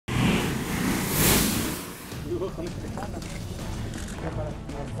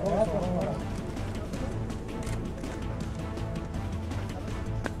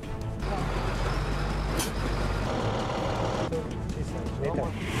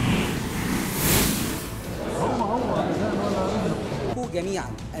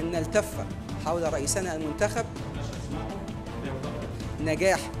جميعا أن نلتف حول رئيسنا المنتخب.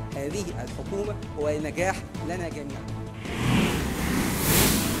 نجاح هذه الحكومة هو نجاح لنا جميعا.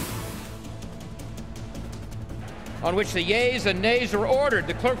 On which the yeas and nays are ordered.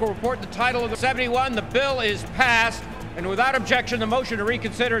 The clerk will report the title of the 71. The bill is passed, and without objection, the motion to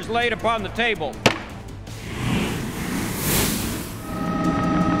reconsider is laid upon the table.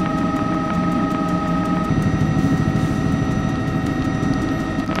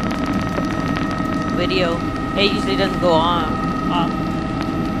 Video. It usually doesn't go on.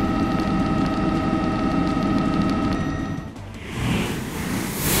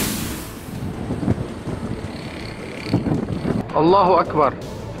 الله أكبر.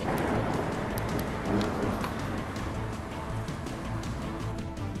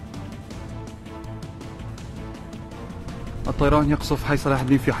 الطيران يقصف حي صلاح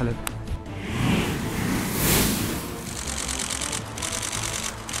الدين في حلب.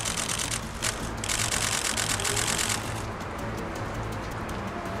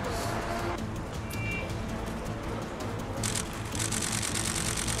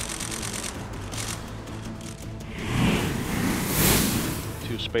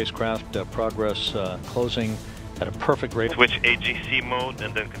 Spacecraft progress closing at a perfect rate. Switch AGC mode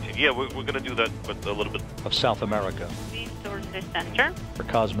and then continue. Yeah, we're going to do that with a little bit of South America. Resources Center. For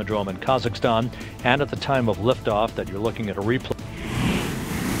Cosmodrome in Kazakhstan, and at the time of liftoff that you're looking at a replay.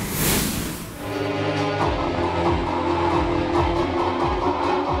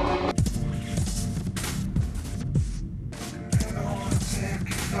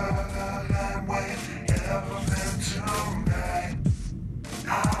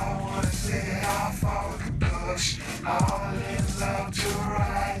 All in love to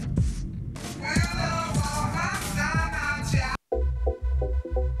ride.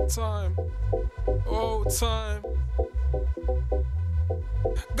 Time, oh time.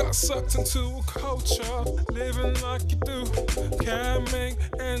 Got sucked into a culture, living like you do. Can't make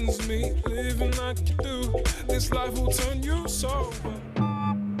ends meet, living like you do. This life will turn you sober.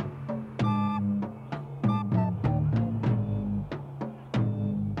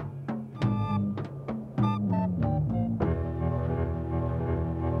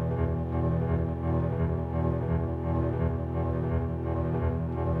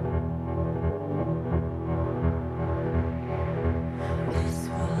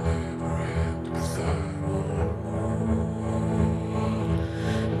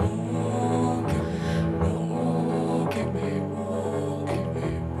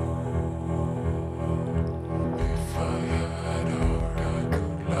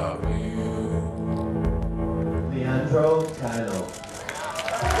 Leandro Cano.